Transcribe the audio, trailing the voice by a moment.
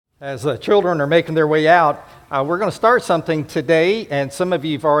As the children are making their way out, we're going to start something today, and some of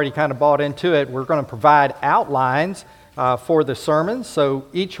you have already kind of bought into it. We're going to provide outlines for the sermons. So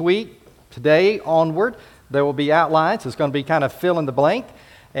each week, today onward, there will be outlines. It's going to be kind of fill in the blank.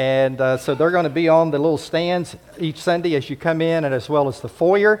 And so they're going to be on the little stands each Sunday as you come in, and as well as the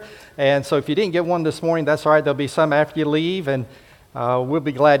foyer. And so if you didn't get one this morning, that's all right. There'll be some after you leave, and we'll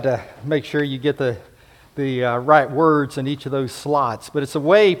be glad to make sure you get the right words in each of those slots. But it's a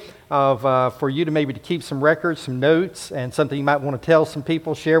way of for you to maybe to keep some records, some notes, and something you might want to tell some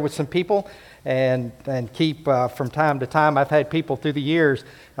people, share with some people, and keep from time to time. I've had people through the years,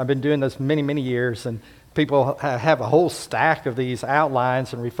 I've been doing this many years, and people have a whole stack of these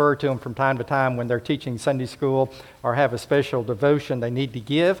outlines and refer to them from time to time when they're teaching Sunday school or have a special devotion they need to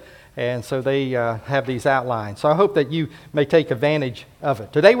give. And so they have these outlines. So I hope that you may take advantage of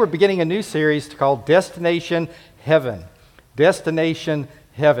it. Today we're beginning a new series called Destination Heaven. Destination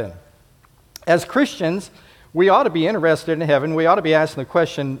Heaven. As Christians, we ought to be interested in heaven. We ought to be asking the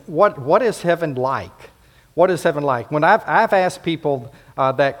question, what is heaven like? What is heaven like? When I've asked people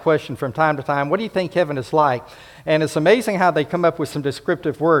that question from time to time, what do you think heaven is like? And it's amazing how they come up with some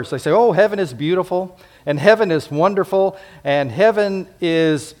descriptive words. They say, oh, heaven is beautiful, and heaven is wonderful, and heaven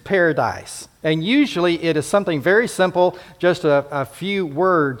is paradise. And usually it is something very simple, just a few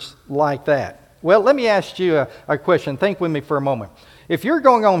words like that. Well, let me ask you a question. Think with me for a moment. If you're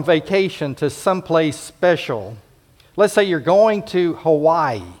going on vacation to someplace special, let's say you're going to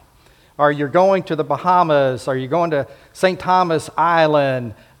Hawaii, or you're going to the Bahamas, or you're going to St. Thomas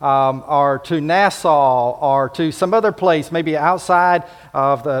Island, or to Nassau, or to some other place, maybe outside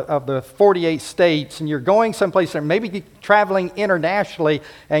of the 48 states, and you're going someplace, or maybe traveling internationally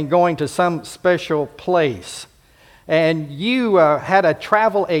and going to some special place. And you had a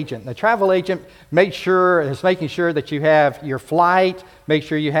travel agent. The travel agent is making sure that you have your flight, make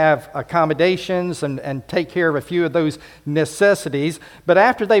sure you have accommodations, and take care of a few of those necessities. But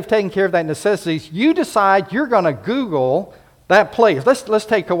after they've taken care of that necessities, you decide you're going to Google that place. Let's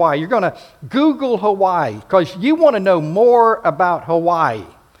take Hawaii. You're going to Google Hawaii because you want to know more about Hawaii.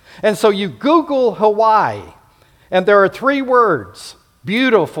 And so you Google Hawaii, and there are three words: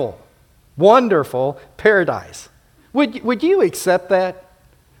 beautiful, wonderful, paradise. Would you accept that?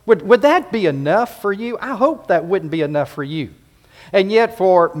 Would that be enough for you? I hope that wouldn't be enough for you. And yet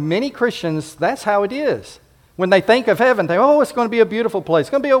for many Christians, that's how it is. When they think of heaven, they oh, it's going to be a beautiful place. It's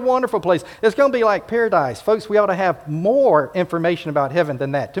going to be a wonderful place. It's going to be like paradise. Folks, we ought to have more information about heaven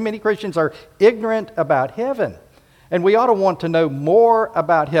than that. Too many Christians are ignorant about heaven. And we ought to want to know more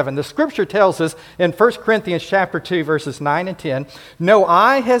about heaven. The scripture tells us in 1 Corinthians chapter 2, verses 9 and 10, no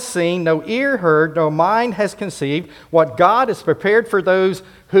eye has seen, no ear heard, no mind has conceived what God has prepared for those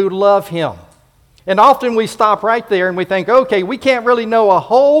who love Him. And often we stop right there and we think, okay, we can't really know a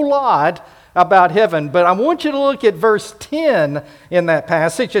whole lot about heaven. But I want you to look at verse 10 in that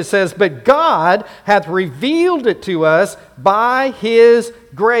passage. It says, but God hath revealed it to us by His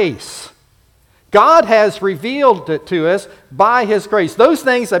grace. God has revealed it to us by His grace. Those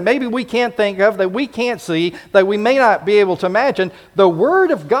things that maybe we can't think of, that we can't see, that we may not be able to imagine, the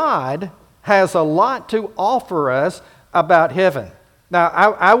Word of God has a lot to offer us about heaven. Now,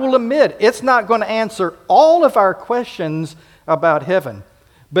 I will admit, it's not going to answer all of our questions about heaven,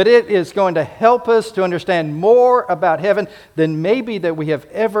 but it is going to help us to understand more about heaven than maybe that we have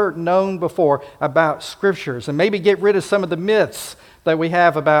ever known before about Scriptures, and maybe get rid of some of the myths that we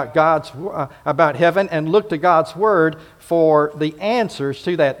have about about heaven, and look to God's Word for the answers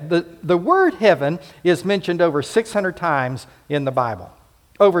to that. The word heaven is mentioned over 600 times in the Bible.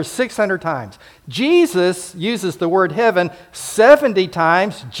 Over 600 times. Jesus uses the word heaven 70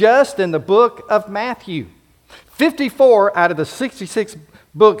 times just in the book of Matthew. 54 out of the 66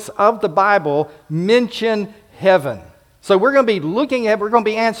 books of the Bible mention heaven. So we're going to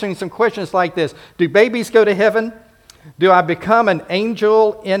be answering some questions like this. Do babies go to heaven? Do I become an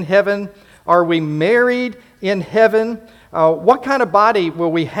angel in heaven? Are we married in heaven? What kind of body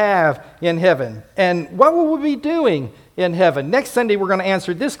will we have in heaven? And what will we be doing in heaven? Next Sunday, we're going to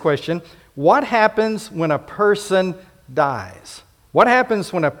answer this question. What happens when a person dies? What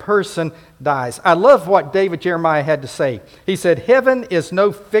happens when a person dies? I love what David Jeremiah had to say. He said, heaven is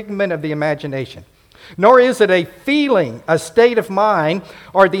no figment of the imagination, nor is it a feeling, a state of mind,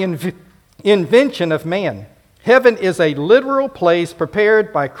 or the invention of man. Heaven is a literal place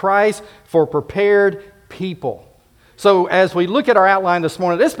prepared by Christ for prepared people. So as we look at our outline this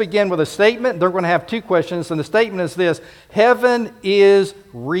morning, let's begin with a statement. They're going to have two questions, and the statement is this: heaven is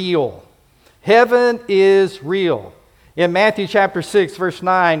real. Heaven is real. In Matthew chapter 6, verse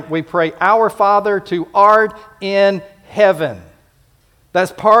 9, we pray, Our Father who art in heaven.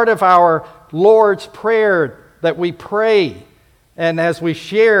 That's part of our Lord's Prayer that we pray. And as we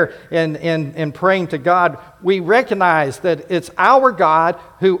share in praying to God, we recognize that it's our God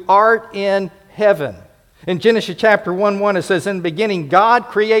who art in heaven. In Genesis chapter 1:1, it says, "In the beginning, God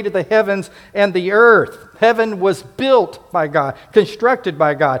created the heavens and the earth." Heaven was built by God, constructed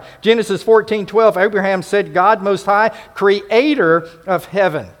by God. Genesis 14:12, Abraham said, "God Most High, creator of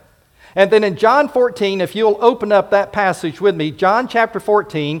heaven." And then in John 14, if you'll open up that passage with me, John chapter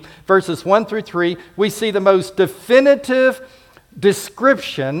 14, verses 1 through 3, we see the most definitive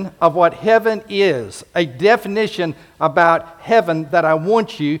description of what heaven is, a definition about heaven that I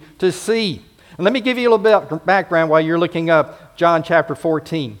want you to see. And let me give you a little bit of background while you're looking up John chapter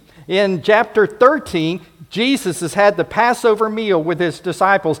 14. In chapter 13, Jesus has had the Passover meal with his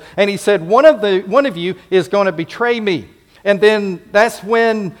disciples, and he said, one of you is going to betray me. And then that's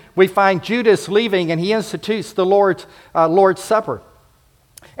when we find Judas leaving, and he institutes the Lord's Supper.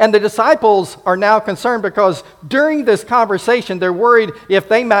 And the disciples are now concerned because during this conversation, they're worried if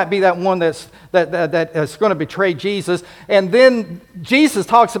they might be that one that is going to betray Jesus. And then Jesus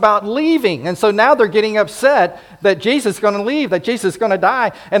talks about leaving. And so now they're getting upset that Jesus is going to leave, that Jesus is going to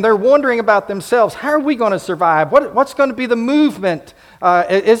die. And they're wondering about themselves, how are we going to survive? What's going to be the movement?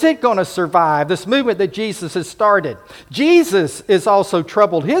 Is it going to survive, this movement that Jesus has started? Jesus is also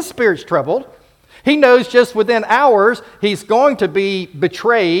troubled. His spirit's troubled. He knows just within hours he's going to be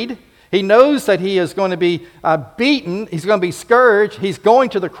betrayed. He knows that he is going to be beaten. He's going to be scourged. He's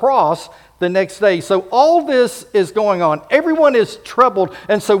going to the cross the next day. So all this is going on. Everyone is troubled.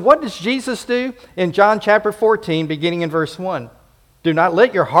 And so what does Jesus do? In John chapter 14, beginning in verse 1. "Do not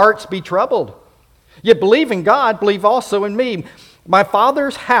let your hearts be troubled. You believe in God, believe also in me. My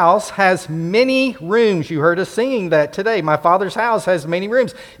Father's house has many rooms." You heard us singing that today. My Father's house has many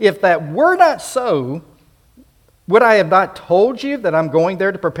rooms. If that were not so, would I have not told you that I'm going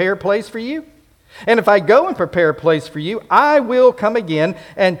there to prepare a place for you? And if I go and prepare a place for you, I will come again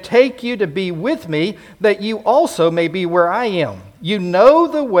and take you to be with me, that you also may be where I am. You know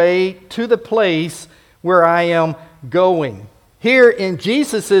the way to the place where I am going. Here in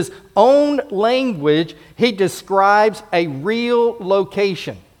Jesus' own language, he describes a real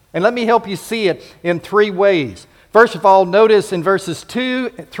location. And let me help you see it in three ways. First of all, notice in verses 2,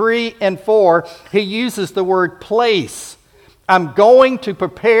 3, and 4, he uses the word place. I'm going to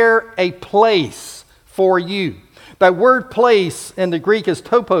prepare a place for you. That word place in the Greek is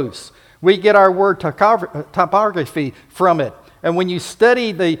topos. We get our word topography from it. And when you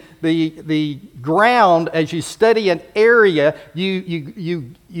study the ground, as you study an area,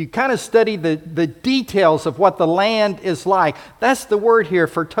 you kind of study the details of what the land is like. That's the word here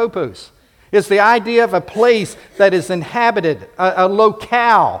for topos. It's the idea of a place that is inhabited, a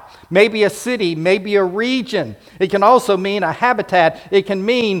locale, maybe a city, maybe a region. It can also mean a habitat. It can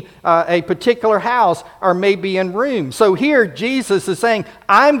mean a particular house or maybe in room. So here Jesus is saying,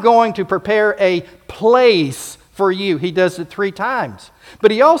 I'm going to prepare a place for you. He does it 3 times.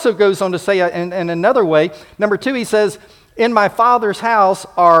 But he also goes on to say in another way, number 2, he says, in my Father's house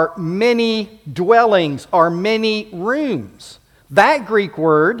are many dwellings, are many rooms. That Greek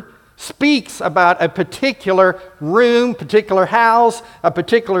word speaks about a particular room, particular house, a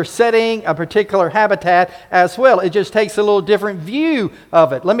particular setting, a particular habitat as well. It just takes a little different view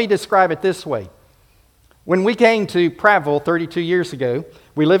of it. Let me describe it this way. When we came to Prattville 32 years ago,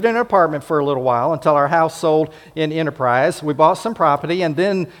 we lived in an apartment for a little while until our house sold in Enterprise. We bought some property, and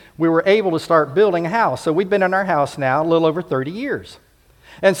then we were able to start building a house. So we've been in our house now a little over 30 years.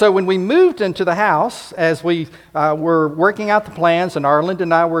 And so when we moved into the house, as we were working out the plans, and Arlinda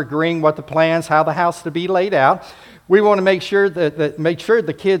and I were agreeing what the plans, how the house to be laid out, we want to make sure that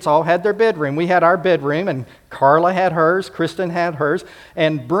the kids all had their bedroom. We had our bedroom, and Carla had hers, Kristen had hers,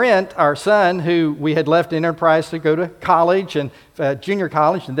 and Brent, our son, who we had left in Enterprise to go to college and junior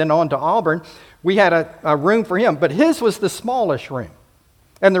college and then on to Auburn, we had a room for him, but his was the smallest room.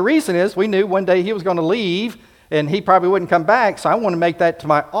 And the reason is we knew one day he was going to leave, and he probably wouldn't come back, so I want to make that to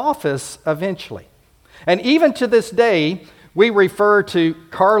my office eventually. And even to this day, we refer to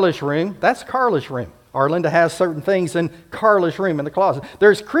Carla's room. That's Carla's room. Arlinda has certain things in Carla's room in the closet.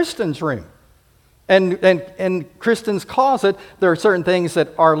 There's Kristen's room. And in Kristen's closet, there are certain things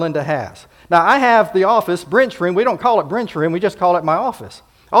that Arlinda has. Now, I have the office, Brent's room. We don't call it Brent's room. We just call it my office.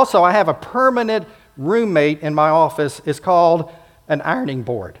 Also, I have a permanent roommate in my office. It's called an ironing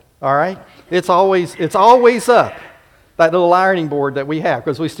board. All right? It's always up, that little ironing board that we have,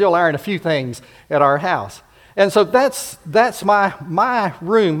 because we still iron a few things at our house. And so that's my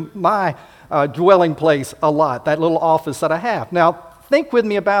room, my dwelling place a lot, that little office that I have. Now, think with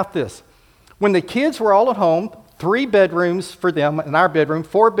me about this. When the kids were all at home, 3 bedrooms for them, and our bedroom,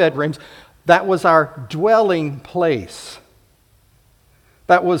 4 bedrooms. That was our dwelling place.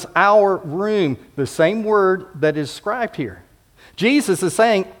 That was our room, the same word that is described here. Jesus is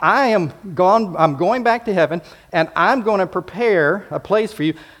saying, I'm going back to heaven, and I'm going to prepare a place for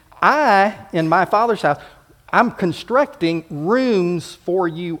you. In my Father's house, I'm constructing rooms for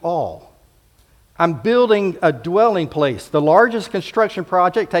you all. I'm building a dwelling place. The largest construction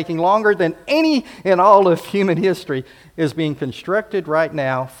project, taking longer than any in all of human history, is being constructed right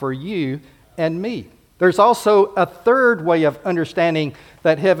now for you and me. There's also a third way of understanding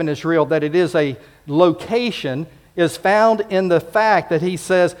that heaven is real, that it is a location, is found in the fact that he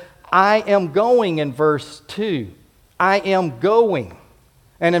says, I am going in verse 2. I am going.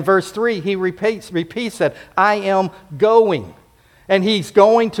 And in verse 3, he repeats that, I am going. And he's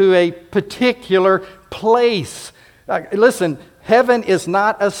going to a particular place. Listen, heaven is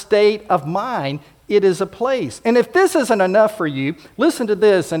not a state of mind. It is a place. And if this isn't enough for you, listen to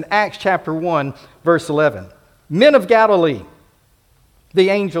this in Acts chapter 1, verse 11. Men of Galilee, the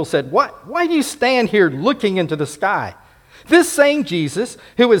angel said, why do you stand here looking into the sky? This same Jesus,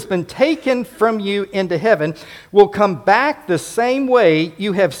 who has been taken from you into heaven, will come back the same way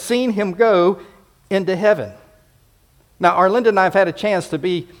you have seen him go into heaven. Now, Arlinda and I have had a chance to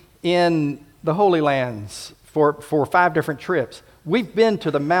be in the Holy Lands for 5 different trips. We've been to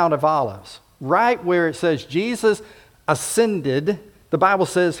the Mount of Olives, right where it says Jesus ascended. The Bible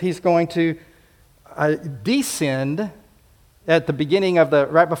says he's going to descend at the beginning of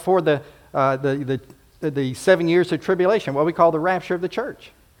right before the 7 years of tribulation, what we call the rapture of the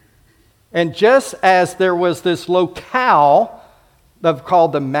church. And just as there was this locale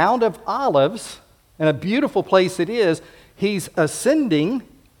called the Mount of Olives, and a beautiful place it is, he's ascending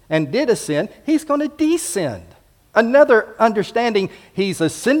and did ascend, he's going to descend. Another understanding, he's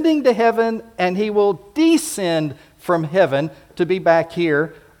ascending to heaven and he will descend from heaven to be back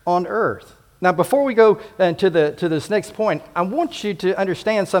here on earth. Now, before we go to this next point, I want you to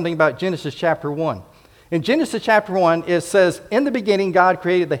understand something about Genesis chapter 1. In Genesis chapter 1, it says, in the beginning, God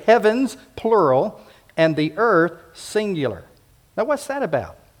created the heavens, plural, and the earth, singular. Now, what's that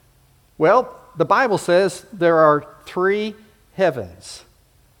about? Well, the Bible says there are 3 heavens.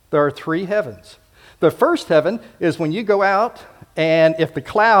 There are 3 heavens. The first heaven is when you go out, and if the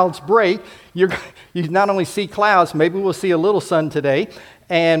clouds break, you not only see clouds, maybe we'll see a little sun today,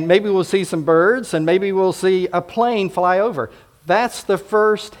 and maybe we'll see some birds, and maybe we'll see a plane fly over. That's the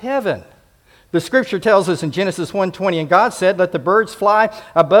first heaven. The scripture tells us in Genesis 1:20, and God said, let the birds fly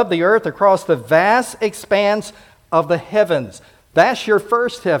above the earth across the vast expanse of the heavens. That's your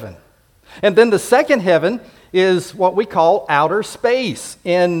first heaven. And then the second heaven is what we call outer space.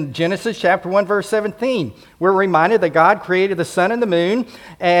 In Genesis chapter 1, verse 17, we're reminded that God created the sun and the moon,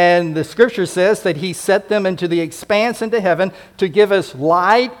 and the scripture says that he set them into the expanse into heaven to give us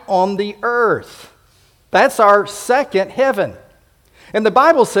light on the earth. That's our second heaven. And the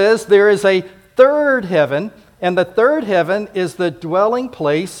Bible says there is a third heaven, and the third heaven is the dwelling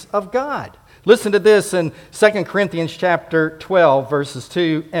place of God. Listen to this in 2 Corinthians chapter 12, verses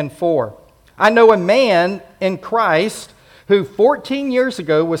 2 and 4. I know a man in Christ who 14 years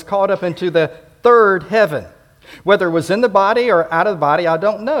ago was caught up into the third heaven. Whether it was in the body or out of the body, I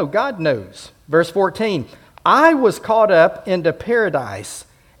don't know. God knows. Verse 14, I was caught up into paradise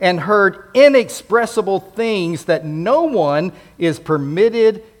and heard inexpressible things that no one is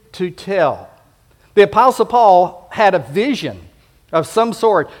permitted to tell. The Apostle Paul had a vision of some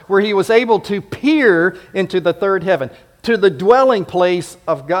sort where he was able to peer into the third heaven, to the dwelling place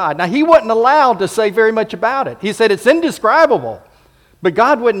of God. Now, he wasn't allowed to say very much about it. He said it's indescribable. But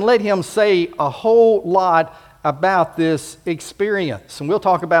God wouldn't let him say a whole lot about this experience. And we'll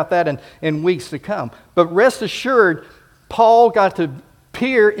talk about that in weeks to come. But rest assured, Paul got to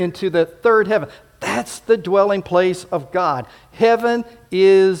peer into the third heaven. That's the dwelling place of God. Heaven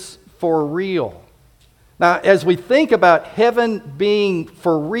is for real. Now, as we think about heaven being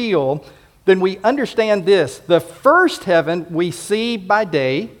for real, then we understand this. The first heaven we see by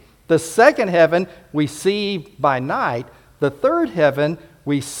day. The second heaven we see by night. The third heaven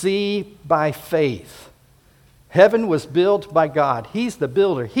we see by faith. Heaven was built by God. He's the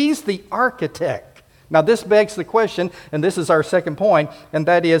builder. He's the architect. Now, this begs the question, and this is our second point, and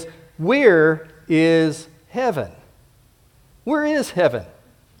that is, where is heaven? Where is heaven?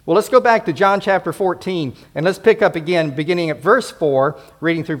 Well, let's go back to John chapter 14, and let's pick up again, beginning at verse 4,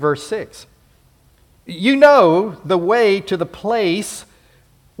 reading through verse 6. You know the way to the place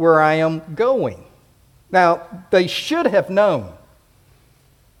where I am going. Now, they should have known.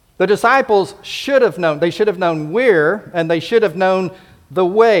 The disciples should have known. They should have known where, and they should have known the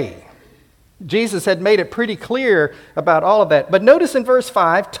way. Jesus had made it pretty clear about all of that. But notice in verse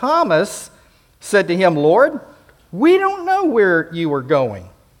 5, Thomas said to him, Lord, we don't know where you are going.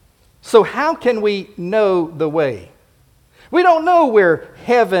 So how can we know the way? We don't know where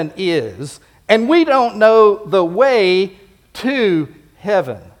heaven is, and we don't know the way to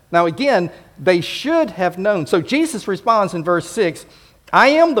heaven. Now again, they should have known. So Jesus responds in verse 6, I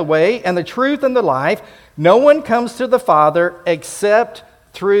am the way and the truth and the life. No one comes to the Father except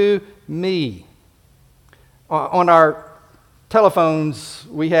through me. On our telephones,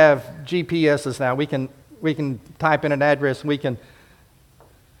 we have GPSs now. We can type in an address, and we can,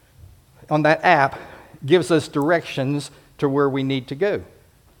 on that app, gives us directions to where we need to go.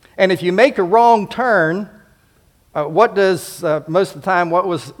 And if you make a wrong turn, what does most of the time,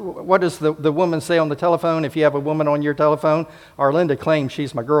 what does the woman say on the telephone? If you have a woman on your telephone, Arlinda claims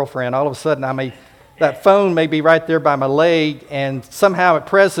she's my girlfriend. All of a sudden, that phone may be right there by my leg, and somehow it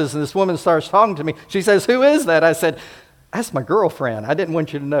presses, and this woman starts talking to me. She says, who is that? I said, that's my girlfriend. I didn't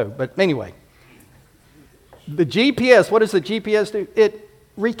want you to know. But anyway, the GPS, what does the GPS do? It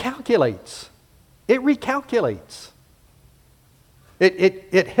recalculates. It recalculates.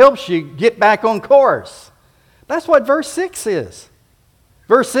 It helps you get back on course. That's what verse 6 is.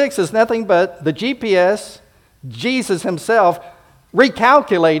 Verse 6 is nothing but the GPS, Jesus himself,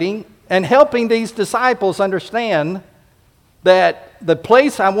 recalculating and helping these disciples understand that the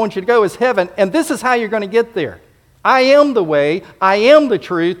place I want you to go is heaven, and this is how you're going to get there. I am the way, I am the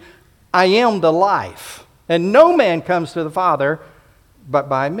truth, I am the life. And no man comes to the Father but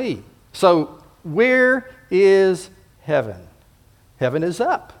by me. So where is heaven? Heaven is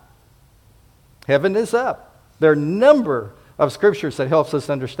up. Heaven is up. There are a number of scriptures that helps us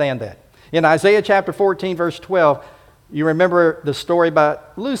understand that. In Isaiah chapter 14, verse 12, you remember the story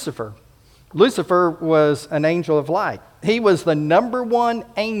about Lucifer. Lucifer was an angel of light. He was the number one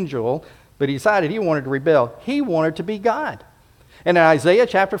angel, but he decided he wanted to rebel. He wanted to be God. And in Isaiah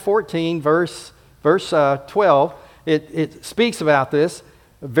chapter 14, verse 12, it speaks about this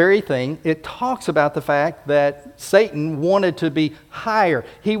very thing. It talks about the fact that Satan wanted to be higher.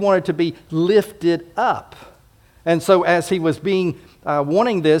 He wanted to be lifted up. And so as he was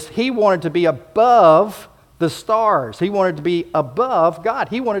wanting this, he wanted to be above the stars. He wanted to be above God.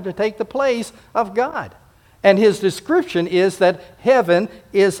 He wanted to take the place of God. And his description is that heaven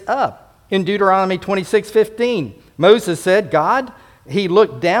is up. In Deuteronomy 26:15, Moses said, God, he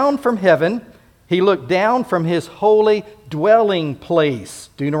looked down from heaven. He looked down from his holy dwelling place.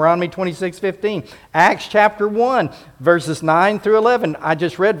 Deuteronomy 26:15. Acts chapter 1, verses 9 through 11. I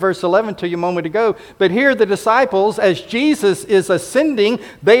just read verse 11 to you a moment ago. But here the disciples, as Jesus is ascending,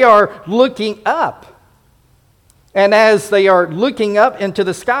 they are looking up. And as they are looking up into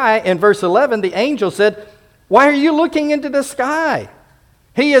the sky, in verse 11, the angel said, why are you looking into the sky?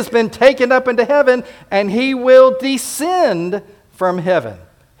 He has been taken up into heaven, and he will descend from heaven.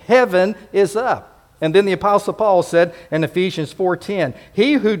 Heaven is up. And then the Apostle Paul said in Ephesians 4:10,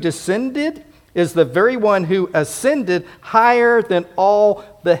 he who descended is the very one who ascended higher than all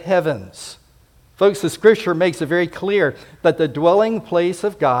the heavens. Folks, the scripture makes it very clear that the dwelling place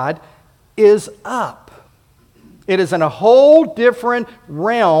of God is up. It is in a whole different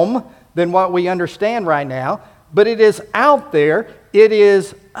realm than what we understand right now, but it is out there. It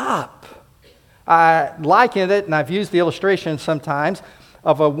is up. I liken it, and I've used the illustration sometimes,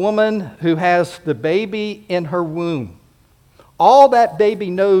 of a woman who has the baby in her womb. All that baby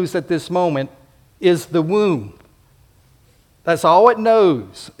knows at this moment is the womb. That's all it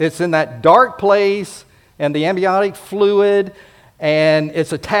knows. It's in that dark place, and the amniotic fluid, and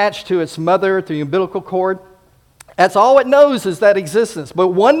it's attached to its mother through the umbilical cord. That's all it knows is that existence. But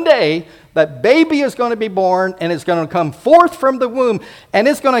one day, that baby is going to be born, and it's going to come forth from the womb, and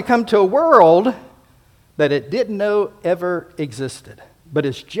it's going to come to a world that it didn't know ever existed. But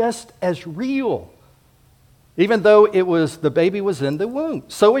it's just as real, even though the baby was in the womb.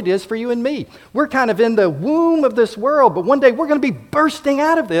 So it is for you and me. We're kind of in the womb of this world, but one day we're going to be bursting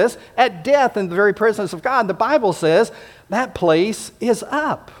out of this at death in the very presence of God. The Bible says that place is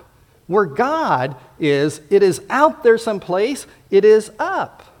up. Where God is, it is out there someplace, it is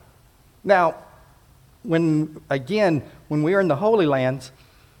up. Now, when we are in the Holy Lands,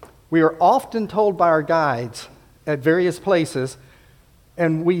 we are often told by our guides at various places,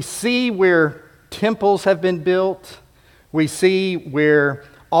 and we see where temples have been built, we see where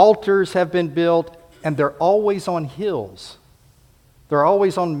altars have been built, and they're always on hills. They're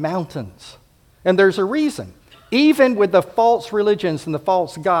always on mountains. And there's a reason. Even with the false religions and the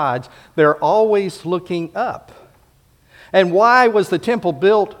false gods, they're always looking up. And why was the temple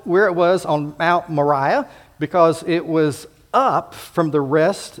built where it was on Mount Moriah? Because it was up from the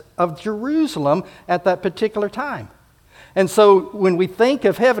rest of Jerusalem at that particular time. And so when we think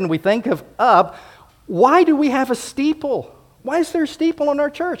of heaven, we think of up. Why do we have a steeple? Why is there a steeple in our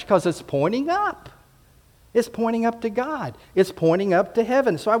church? Because it's pointing up. It's pointing up to God. It's pointing up to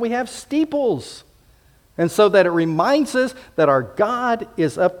heaven. That's why we have steeples. And so that it reminds us that our God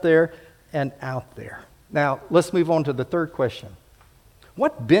is up there and out there. Now, let's move on to the third question.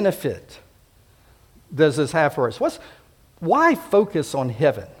 What benefit does this have for us? Why focus on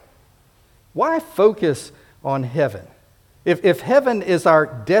heaven? Why focus on heaven? If heaven is our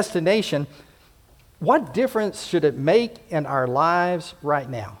destination, what difference should it make in our lives right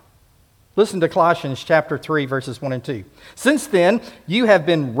now? Listen to Colossians chapter 3, verses 1 and 2. Since then, you have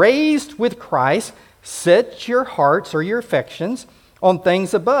been raised with Christ. Set your hearts or your affections on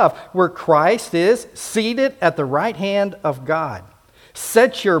things above, where Christ is seated at the right hand of God.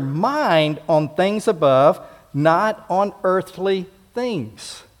 Set your mind on things above, not on earthly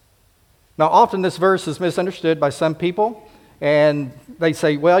things. Now, often this verse is misunderstood by some people, and they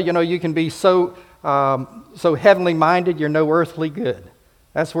say, well, you can be so heavenly minded, you're no earthly good.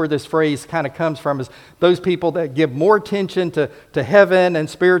 That's where this phrase kind of comes from, is those people that give more attention to heaven and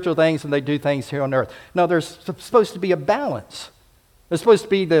spiritual things than they do things here on earth. No, there's supposed to be a balance. There's supposed to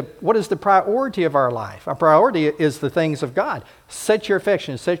be what is the priority of our life? Our priority is the things of God. Set your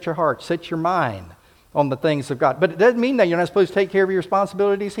affections, set your heart, set your mind on the things of God. But it doesn't mean that you're not supposed to take care of your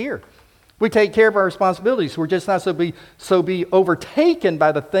responsibilities here. We take care of our responsibilities. We're just not so be overtaken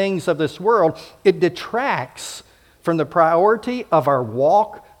by the things of this world. It detracts from the priority of our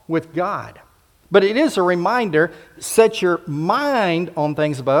walk with God. But it is a reminder, set your mind on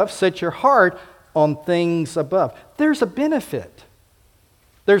things above, set your heart on things above. There's a benefit.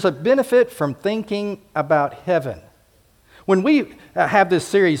 There's a benefit from thinking about heaven. When we have this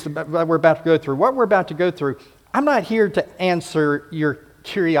series that we're about to go through, what we're about to go through, I'm not here to answer your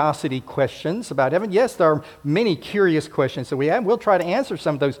curiosity questions about heaven. Yes, there are many curious questions that we have. We'll try to answer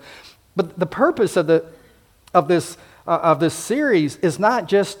some of those. But the purpose of this series is not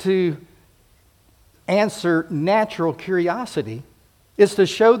just to answer natural curiosity. It's to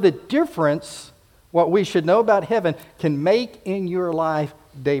show the difference what we should know about heaven can make in your life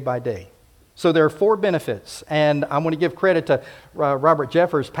day by day. So there are 4 benefits, and I want to give credit to Robert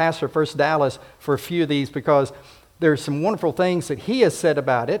Jeffers, pastor of First Dallas, for a few of these, because there's some wonderful things that he has said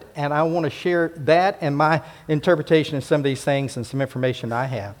about it, and I want to share that and my interpretation of some of these things and some information I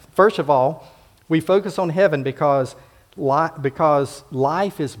have. First of all, we focus on heaven because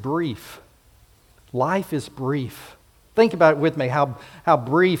life is brief. Life is brief. Think about it with me, how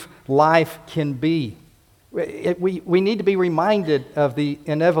brief life can be. We need to be reminded of the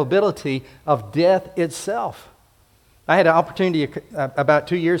inevitability of death itself. I had an opportunity about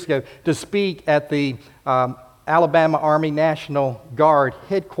 2 years ago to speak at the Alabama Army National Guard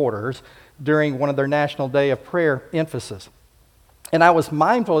headquarters during one of their National Day of Prayer emphasis. And I was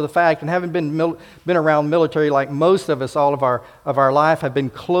mindful of the fact, and having been around military like most of us all of our life, have been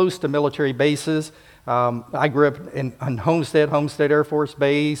close to military bases. I grew up in Homestead Air Force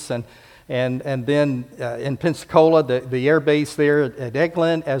Base, and then in Pensacola, the air base there at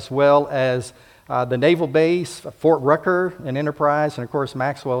Eglin, as well as the naval base, Fort Rucker and Enterprise, and of course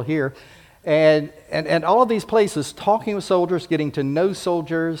Maxwell here. And all of these places, talking with soldiers, getting to know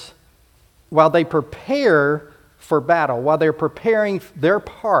soldiers, while they prepare for battle, while they're preparing their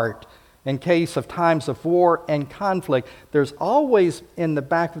part in case of times of war and conflict, there's always in the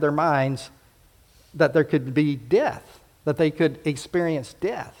back of their minds that there could be death, that they could experience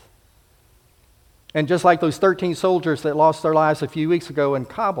death. And just like those 13 soldiers that lost their lives a few weeks ago in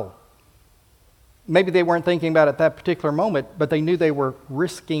Kabul, maybe they weren't thinking about it at that particular moment, but they knew they were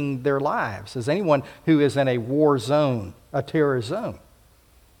risking their lives, as anyone who is in a war zone, a terror zone.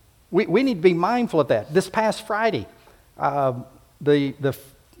 We need to be mindful of that. This past Friday, the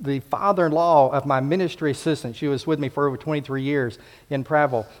father-in-law of my ministry assistant, she was with me for over 23 years in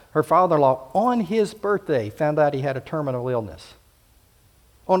Prattville, her father-in-law, on his birthday, found out he had a terminal illness.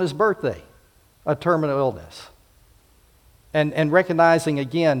 On his birthday, a terminal illness. And recognizing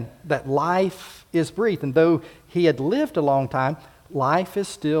again that life is brief, and though he had lived a long time, life is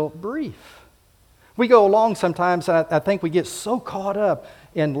still brief. We go along sometimes, and I think we get so caught up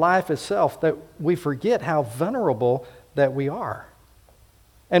in life itself that we forget how vulnerable that we are.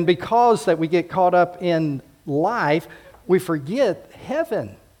 And because that we get caught up in life, we forget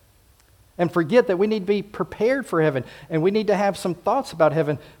heaven. And forget that we need to be prepared for heaven. And we need to have some thoughts about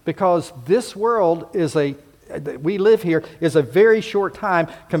heaven, because this world we live here is a very short time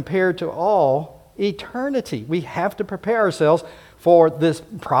compared to all eternity. We have to prepare ourselves for this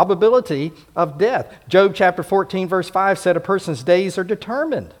probability of death. Job chapter 14, verse 5 said, a person's days are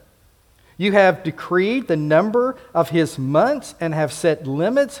determined. You have decreed the number of his months and have set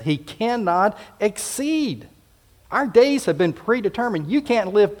limits he cannot exceed. Our days have been predetermined. You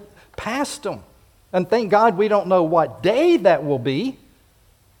can't live past them. And thank God we don't know what day that will be.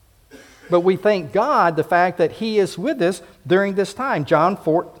 But we thank God the fact that he is with us during this time. John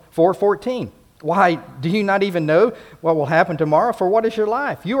 4:14. Why, do you not even know what will happen tomorrow? For what is your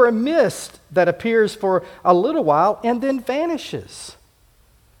life? You are a mist that appears for a little while and then vanishes.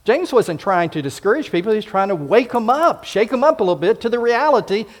 James wasn't trying to discourage people. He's trying to wake them up, shake them up a little bit to the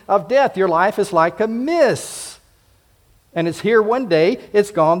reality of death. Your life is like a mist. And it's here one day,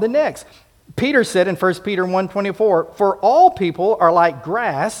 it's gone the next. Peter said in 1 Peter 1:24, for all people are like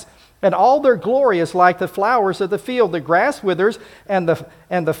grass, and all their glory is like the flowers of the field. The grass withers and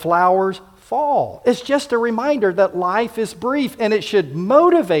the flowers fall. It's just a reminder that life is brief, and it should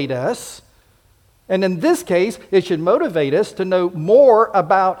motivate us. And in this case, it should motivate us to know more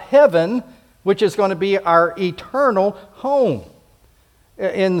about heaven, which is going to be our eternal home.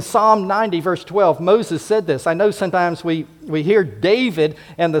 In Psalm 90, verse 12, Moses said this. I know sometimes we hear David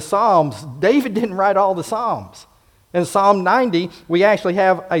and the Psalms. David didn't write all the Psalms. In Psalm 90, we actually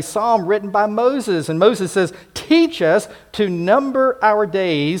have a psalm written by Moses. And Moses says, teach us to number our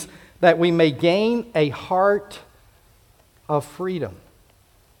days that we may gain a heart of freedom.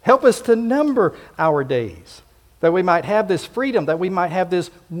 Help us to number our days, that we might have this freedom, that we might have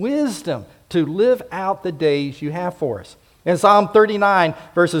this wisdom to live out the days you have for us. In Psalm 39,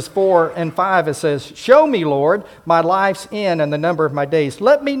 verses 4 and 5, it says, show me, Lord, my life's end and the number of my days.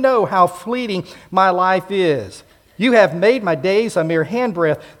 Let me know how fleeting my life is. You have made my days a mere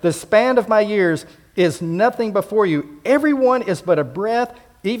handbreadth. The span of my years is nothing before you. Everyone is but a breath,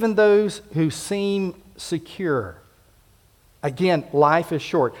 even those who seem secure. Again, life is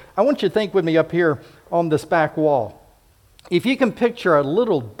short. I want you to think with me up here on this back wall. If you can picture a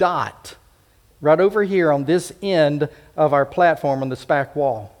little dot right over here on this end of our platform on this back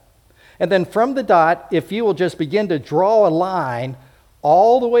wall. And then from the dot, if you will just begin to draw a line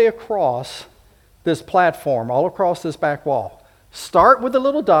all the way across this platform, all across this back wall. Start with the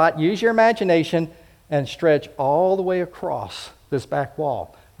little dot, use your imagination, and stretch all the way across this back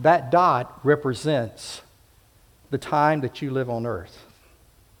wall. That dot represents the time that you live on earth.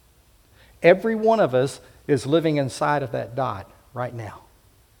 Every one of us is living inside of that dot right now.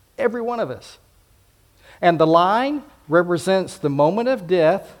 Every one of us. And the line represents the moment of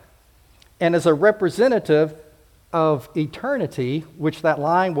death and is a representative of eternity, which that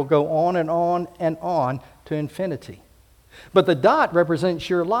line will go on and on and on to infinity. But the dot represents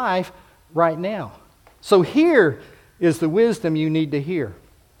your life right now. So here is the wisdom you need to hear.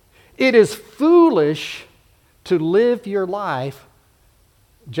 It is foolish to live your life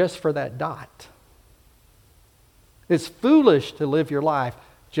just for that dot. It's foolish to live your life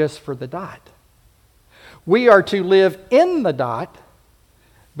just for the dot. We are to live in the dot,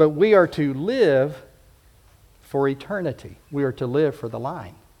 but we are to live for eternity. We are to live for the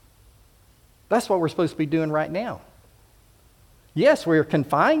line. That's what we're supposed to be doing right now. Yes, we are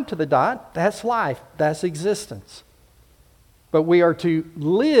confined to the dot. That's life. That's existence. But we are to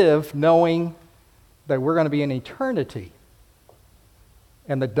live knowing that we're going to be in eternity.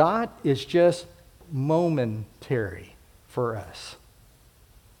 And the dot is just momentary for us.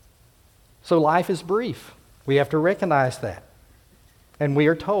 So life is brief. We have to recognize that. And we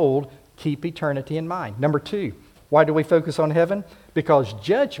are told, keep eternity in mind. Number 2, why do we focus on heaven? Because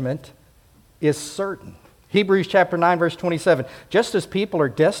judgment is certain. Hebrews chapter 9, verse 27. Just as people are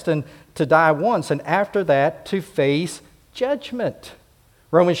destined to die once, and after that to face judgment.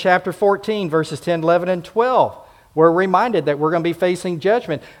 Romans chapter 14, verses 10, 11, and 12. We're reminded that we're going to be facing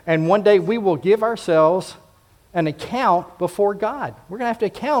judgment. And one day we will give ourselves an account before God. We're going to have to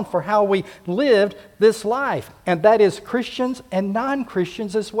account for how we lived this life. And that is Christians and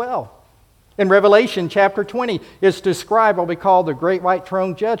non-Christians as well. In Revelation chapter 20, it's described what we call the great white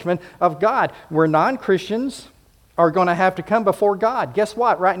throne judgment of God, where non-Christians are going to have to come before God. Guess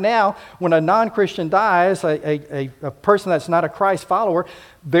what? Right now, when a non-Christian dies, a person that's not a Christ follower,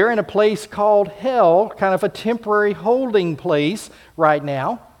 they're in a place called hell, kind of a temporary holding place right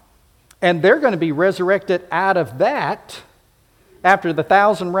now. And they're going to be resurrected out of that after the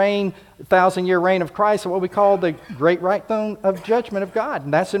 1,000-year reign of Christ, what we call the great white throne of judgment of God.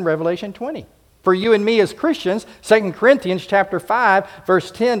 And that's in Revelation 20. For you and me as Christians, 2 Corinthians chapter 5, verse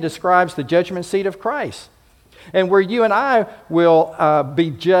 10 describes the judgment seat of Christ. and where you and I will be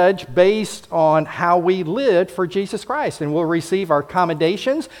judged based on how we lived for Jesus Christ. And we'll receive our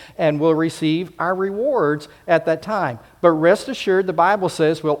commendations and we'll receive our rewards at that time. But rest assured, the Bible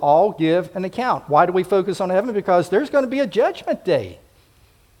says we'll all give an account. Why do we focus on heaven? Because there's going to be a judgment day.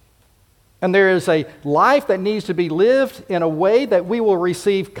 And there is a life that needs to be lived in a way that we will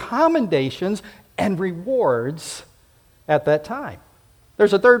receive commendations and rewards at that time.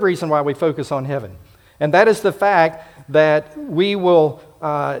 There's a third reason why we focus on heaven, and that is the fact that we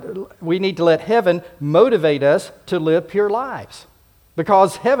need to let heaven motivate us to live pure lives.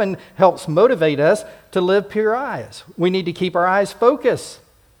 Because heaven helps motivate us to live pure lives. We need to keep our eyes focused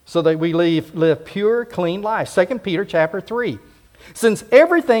so that we live pure, clean lives. 2 Peter chapter 3. Since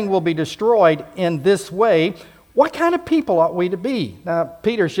everything will be destroyed in this way, what kind of people ought we to be? Now,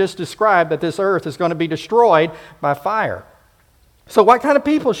 Peter's just described that this earth is going to be destroyed by fire. So what kind of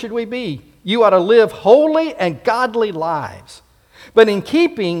people should we be? You ought to live holy and godly lives. But in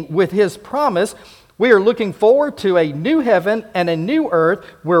keeping with his promise, we are looking forward to a new heaven and a new earth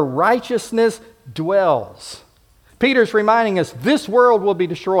where righteousness dwells. Peter's reminding us this world will be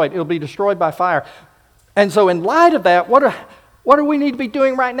destroyed. It will be destroyed by fire. And so in light of that, what do we need to be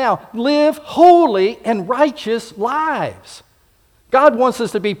doing right now? Live holy and righteous lives. God wants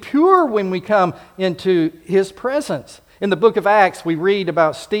us to be pure when we come into his presence. In the book of Acts, we read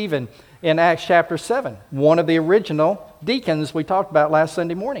about Stephen in Acts chapter 7, one of the original deacons we talked about last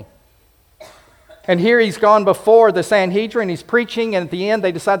Sunday morning. And here he's gone before the Sanhedrin, he's preaching, and at the end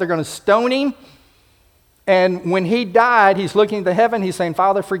they decide they're going to stone him. And when he died, he's looking to heaven, he's saying,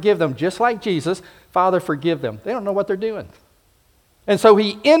 Father, forgive them. Just like Jesus, Father, forgive them. They don't know what they're doing. And so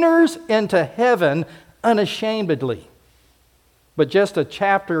he enters into heaven unashamedly. But just a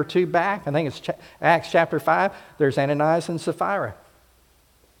chapter or two back, I think it's Acts chapter 5, there's Ananias and Sapphira.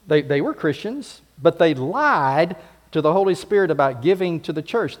 They were Christians, but they lied to the Holy Spirit about giving to the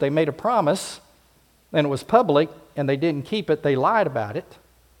church. They made a promise, and it was public, and they didn't keep it. They lied about it.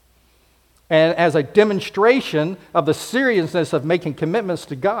 And as a demonstration of the seriousness of making commitments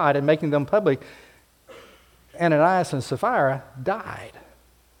to God and making them public, Ananias and Sapphira died.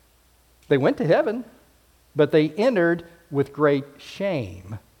 They went to heaven, but they entered with great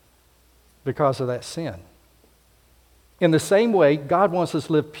shame because of that sin. In the same way, God wants us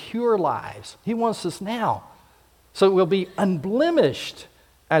to live pure lives. He wants us now. So we'll be unblemished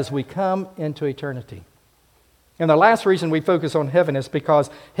as we come into eternity. And the last reason we focus on heaven is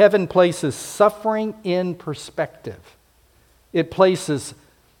because heaven places suffering in perspective. It places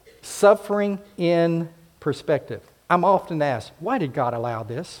suffering in perspective. I'm often asked, why did God allow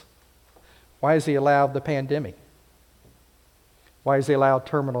this? Why has he allowed the pandemic? Why has he allowed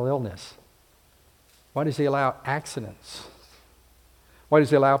terminal illness? Why does he allow accidents? Why does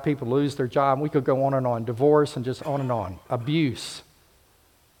he allow people to lose their job? We could go on and on. Divorce and just on and on. Abuse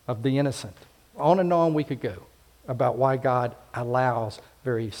of the innocent. On and on we could go about why God allows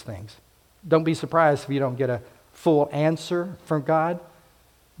various things. Don't be surprised if you don't get a full answer from God.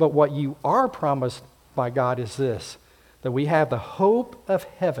 But what you are promised by God is this, that we have the hope of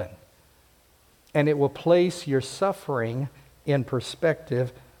heaven, and it will place your suffering in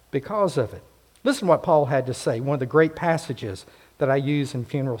perspective because of it. Listen to what Paul had to say, one of the great passages that I use in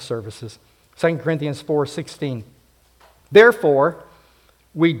funeral services. 2 Corinthians 4:16. Therefore,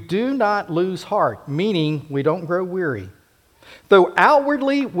 we do not lose heart, meaning we don't grow weary. Though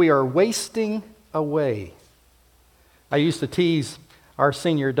outwardly we are wasting away. I used to tease our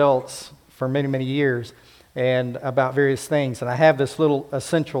senior adults for many, many years and about various things. And I have this little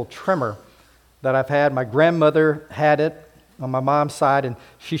essential trimmer that I've had. My grandmother had it on my mom's side, and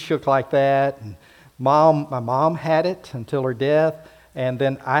she shook like that. And my mom had it until her death. And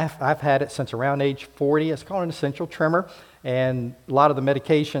then I've had it since around age 40. It's called an essential trimmer. And a lot of the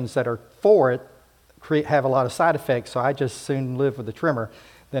medications that are for it have a lot of side effects, so I just soon live with the trimmer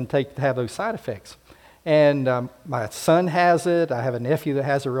than have those side effects. And my son has it. I have a nephew that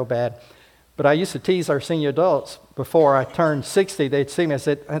has it real bad. But I used to tease our senior adults before I turned 60. They'd see me. I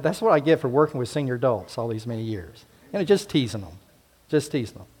said, that's what I get for working with senior adults all these many years. And just teasing them.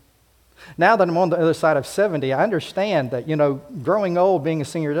 Now that I'm on the other side of 70, I understand that, growing old, being a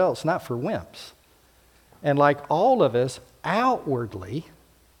senior adult, is not for wimps. And like all of us, outwardly,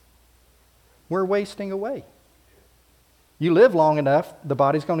 we're wasting away. You live long enough, the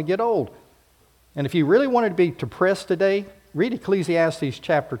body's going to get old. And if you really wanted to be depressed today, read Ecclesiastes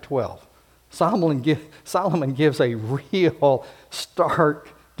chapter 12. Solomon gives a real stark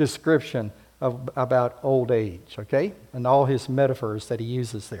description about old age, okay? And all his metaphors that he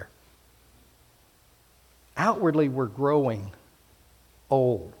uses there. Outwardly, we're growing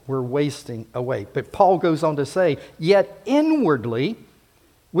old. We're wasting away. But Paul goes on to say, yet inwardly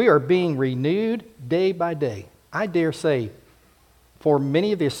we are being renewed day by day. I dare say, for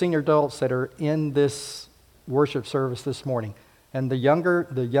many of the senior adults that are in this worship service this morning, and the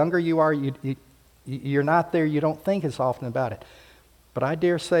younger you are, you're not there, you don't think as often about it. But I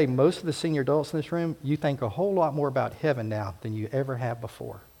dare say most of the senior adults in this room, you think a whole lot more about heaven now than you ever have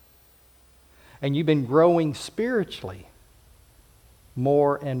before. And you've been growing spiritually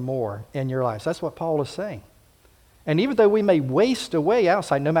more and more in your lives. That's what Paul is saying. And even though we may waste away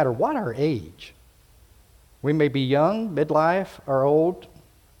outside, no matter what our age, we may be young, midlife, or old,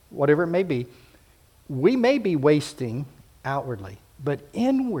 whatever it may be, we may be wasting outwardly, but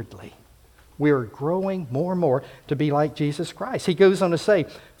inwardly, we are growing more and more to be like Jesus Christ. He goes on to say,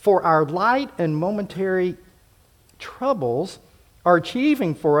 for our light and momentary troubles are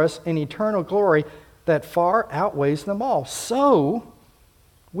achieving for us an eternal glory that far outweighs them all. So,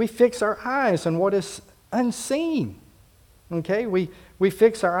 we fix our eyes on what is unseen. Okay? We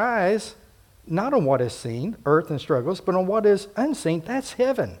fix our eyes not on what is seen, earth and struggles, but on what is unseen. That's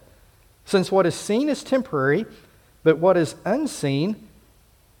heaven. Since what is seen is temporary, but what is unseen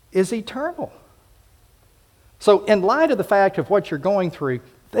is eternal. So in light of the fact of what you're going through,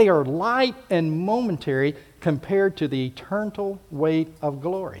 they are light and momentary compared to the eternal weight of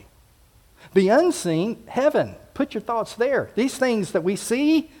glory. The unseen, heaven, put your thoughts there. These things that we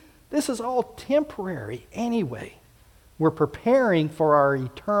see, this is all temporary anyway. We're preparing for our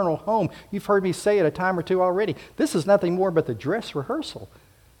eternal home. You've heard me say it a time or two already. This is nothing more but the dress rehearsal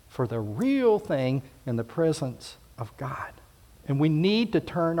for the real thing in the presence of God. And we need to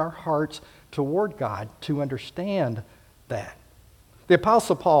turn our hearts toward God to understand that. The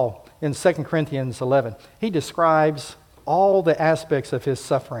Apostle Paul in 2 Corinthians 11, he describes all the aspects of his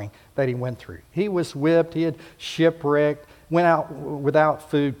suffering that he went through. He was whipped, he had shipwrecked, went out without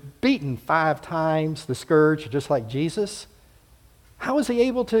food, beaten 5 times, the scourge, just like Jesus. How was he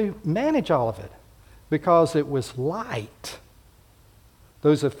able to manage all of it? Because it was light.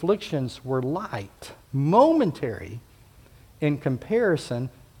 Those afflictions were light, momentary in comparison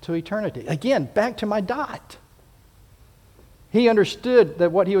to eternity. Again, back to my dot. He understood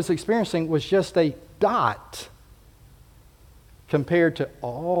that what he was experiencing was just a dot compared to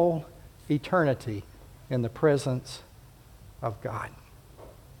all eternity in the presence of God.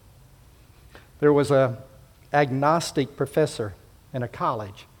 There was an agnostic professor in a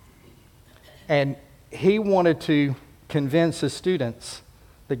college, and he wanted to convince his students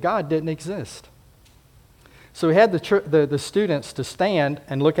that God didn't exist. So he had the students to stand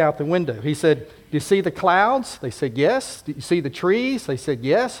and look out the window. He said, do you see the clouds? They said, yes. Do you see the trees? They said,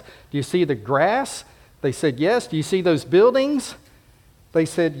 yes. Do you see the grass? They said, yes. Do you see those buildings? They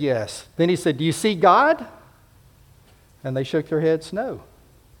said, yes. Then he said, do you see God? And they shook their heads, no.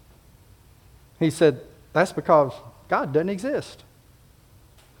 He said, that's because God doesn't exist.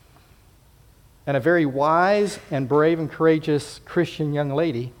 And a very wise and brave and courageous Christian young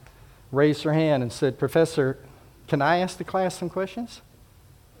lady raised her hand and said, Professor, can I ask the class some questions?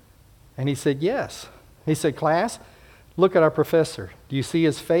 And he said, yes. He said, class, look at our professor. Do you see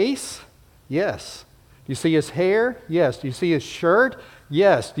his face? Yes. Do you see his hair? Yes. Do you see his shirt?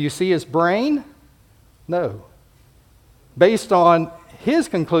 Yes. Do you see his brain? No. Based on his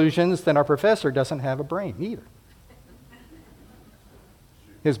conclusions, then our professor doesn't have a brain either.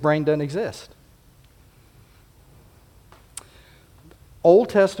 His brain doesn't exist. Old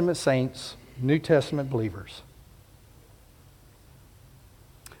Testament saints, New Testament believers,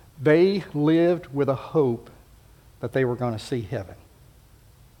 they lived with a hope that they were going to see heaven.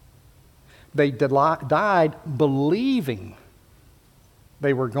 They died believing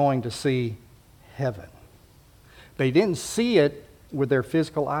they were going to see heaven. They didn't see it with their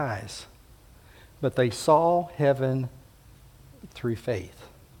physical eyes, but they saw heaven through faith.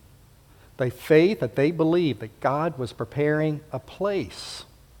 Faith that they believed that God was preparing a place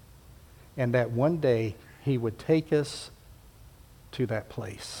and that one day He would take us to that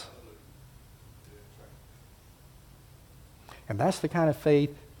place. And that's the kind of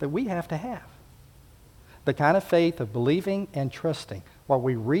faith that we have to have. The kind of faith of believing and trusting while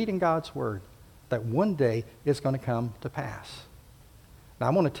we read in God's Word that one day it's going to come to pass. Now,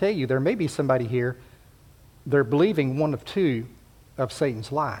 I want to tell you, there may be somebody here, they're believing one of two of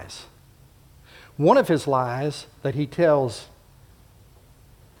Satan's lies. One of his lies that he tells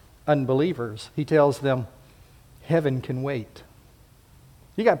unbelievers, he tells them, heaven can wait.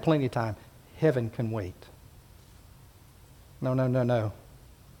 You got plenty of time. Heaven can wait. No.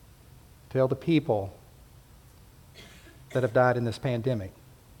 Tell the people that have died in this pandemic.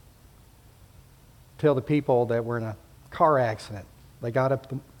 Tell the people that were in a car accident They got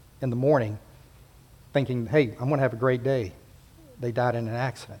up in the morning thinking, hey, I'm going to have a great day. They died in an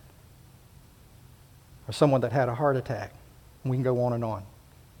accident. Or someone that had a heart attack. We can go on and on.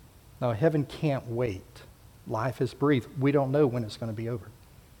 No, heaven can't wait. Life is brief. We don't know when it's going to be over.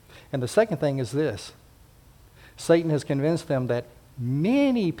 And the second thing is this. Satan has convinced them that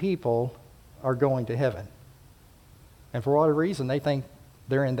many people are going to heaven. And for whatever reason, they think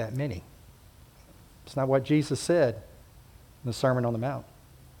they're in that many. It's not what Jesus said in the Sermon on the Mount.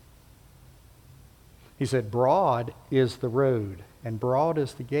 He said, broad is the road and broad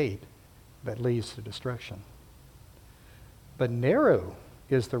is the gate that leads to destruction. But narrow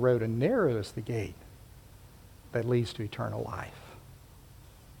is the road and narrow is the gate that leads to eternal life.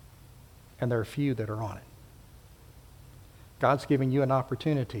 And there are few that are on it. God's giving you an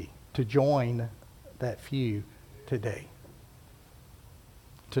opportunity to join that few today.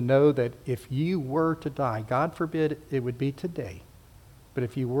 To know that if you were to die, God forbid it would be today, but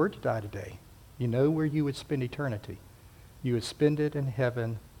if you were to die today, you know where you would spend eternity. You would spend it in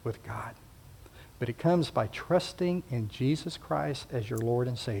heaven with God. But it comes by trusting in Jesus Christ as your Lord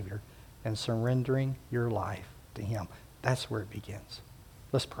and Savior and surrendering your life to Him. That's where it begins.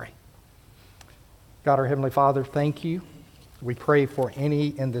 Let's pray. God, our Heavenly Father, thank you. We pray for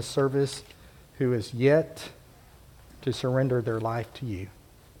any in this service who is yet to surrender their life to you.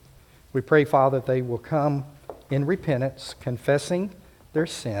 We pray, Father, that they will come in repentance, confessing their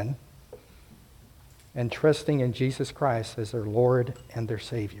sin, and trusting in Jesus Christ as their Lord and their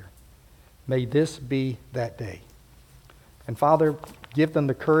Savior. May this be that day. And Father, give them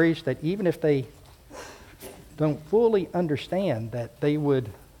the courage that even if they don't fully understand, that they would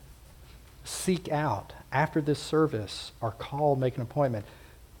seek out after this service or call, make an appointment,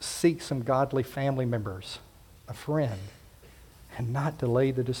 seek some godly family members, a friend, and not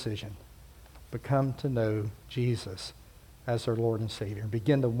delay the decision, but come to know Jesus as their Lord and Savior and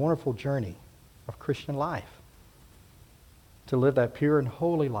begin the wonderful journey of Christian life, to live that pure and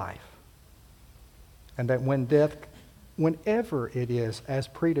holy life, and that when death, whenever it is as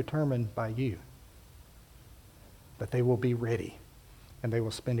predetermined by you, that they will be ready and they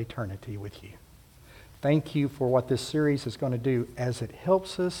will spend eternity with you. Thank you for what this series is going to do as it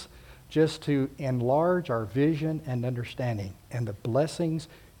helps us just to enlarge our vision and understanding and the blessings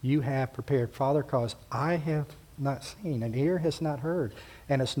you have prepared. Father, because I have not seen and ear has not heard,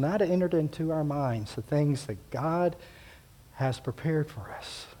 and it's not entered into our minds the things that God has prepared for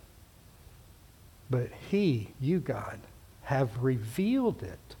us. But He, you God, have revealed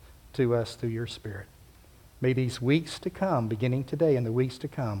it to us through your Spirit. May these weeks to come, beginning today and the weeks to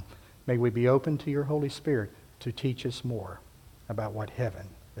come, may we be open to your Holy Spirit to teach us more about what heaven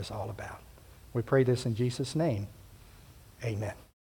is all about. We pray this in Jesus' name. Amen.